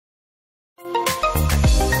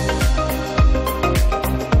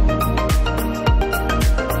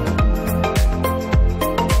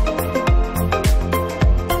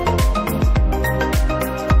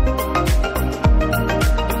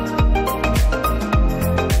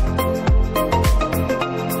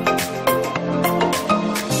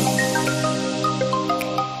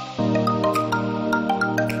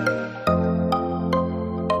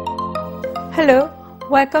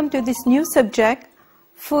welcome to this new subject,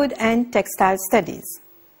 Food and Textile Studies.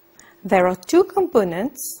 There are two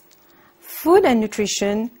components, Food and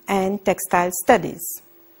Nutrition and Textile Studies.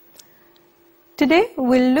 Today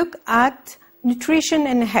we'll look at nutrition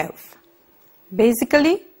and health,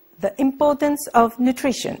 basically the importance of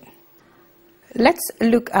nutrition. Let's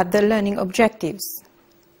look at the learning objectives.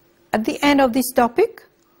 At the end of this topic,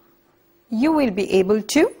 you will be able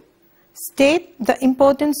to state the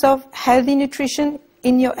importance of healthy nutrition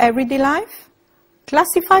in your everyday life,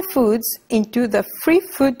 classify foods into the free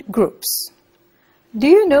food groups. Do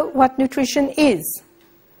you know what nutrition is?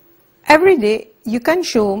 Every day you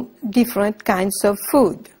consume different kinds of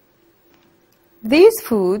food. These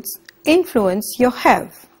foods influence your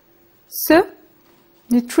health. So,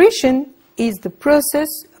 nutrition is the process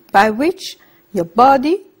by which your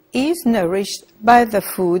body is nourished by the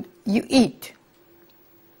food you eat.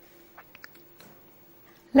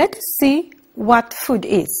 Let us see what food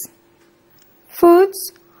is.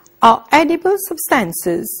 Foods are edible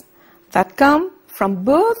substances that come from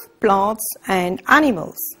both plants and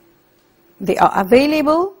animals. They are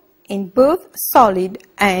available in both solid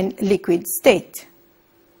and liquid state.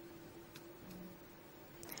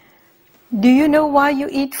 Do you know why you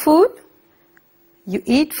eat food? You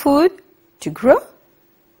eat food to grow,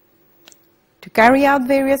 to carry out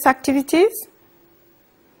various activities,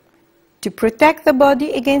 to protect the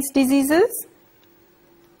body against diseases,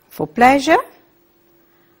 for pleasure,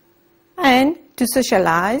 and to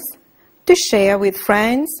socialize, to share with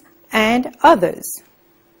friends and others.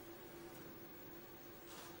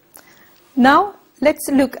 Now let's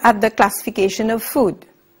look at the classification of food.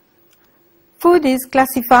 Food is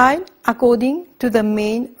classified according to the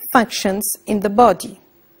main functions in the body.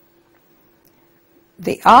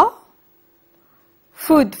 They are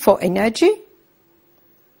food for energy,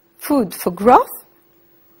 food for growth,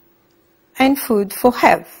 and food for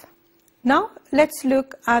health. Now let's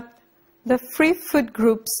look at the free food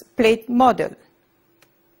groups plate model.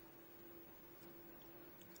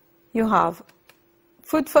 You have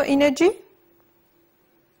food for energy,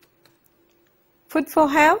 food for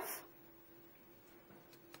health,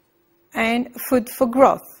 and food for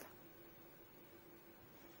growth.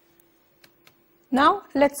 Now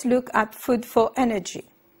let's look at food for energy.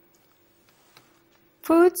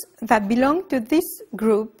 Foods that belong to this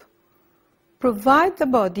group provide the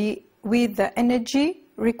body with the energy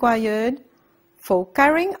required for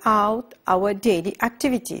carrying out our daily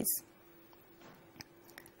activities.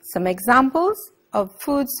 Some examples of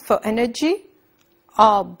foods for energy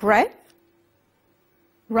are bread,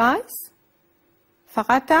 rice,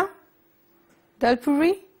 paratha, dal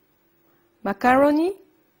puri, macaroni,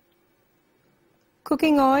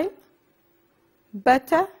 cooking oil,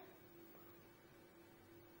 butter,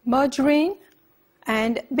 margarine,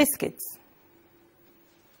 and biscuits.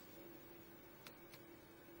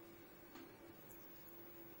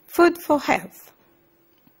 Food for health.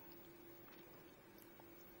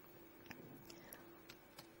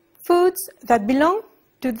 Foods that belong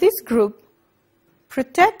to this group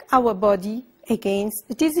protect our body against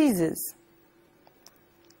diseases.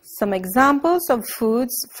 Some examples of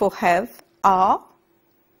foods for health are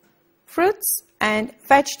fruits and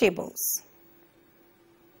vegetables.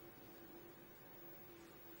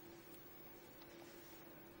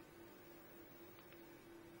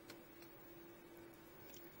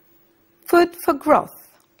 Food for growth.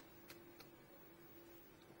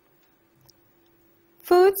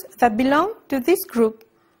 Foods that belong to this group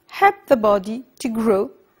help the body to grow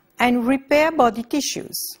and repair body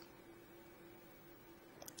tissues.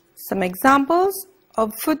 Some examples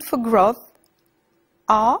of food for growth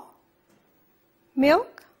are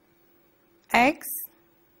milk, eggs,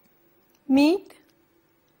 meat,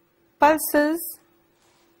 pulses,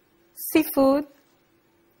 seafood,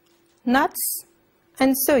 nuts,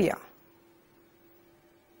 and soya.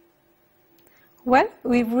 Well,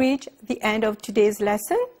 we've reached the end of today's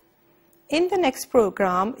lesson. In the next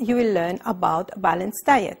program, you will learn about a balanced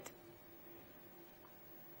diet.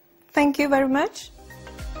 Thank you very much.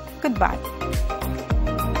 Goodbye.